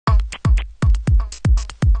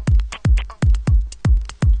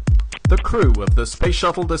The crew of the Space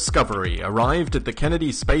Shuttle Discovery arrived at the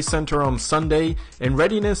Kennedy Space Center on Sunday in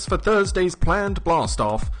readiness for Thursday's planned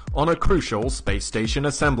blastoff on a crucial space station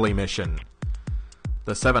assembly mission.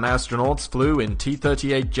 The 7 astronauts flew in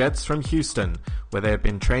T-38 jets from Houston, where they have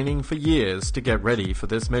been training for years to get ready for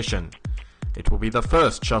this mission. It will be the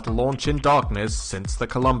first shuttle launch in darkness since the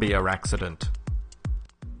Columbia accident.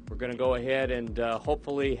 We're going to go ahead and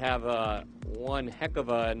hopefully have one heck of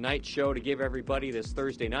a night show to give everybody this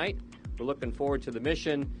Thursday night. We're looking forward to the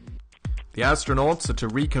mission. The astronauts are to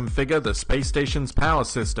reconfigure the space station's power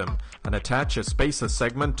system and attach a spacer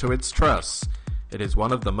segment to its truss. It is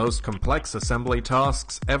one of the most complex assembly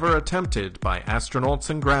tasks ever attempted by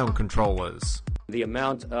astronauts and ground controllers. The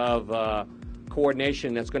amount of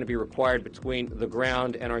coordination that's going to be required between the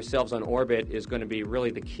ground and ourselves on orbit is going to be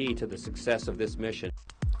really the key to the success of this mission.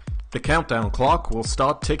 The countdown clock will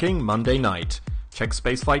start ticking Monday night. Check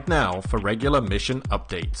Spaceflight now for regular mission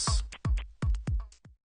updates.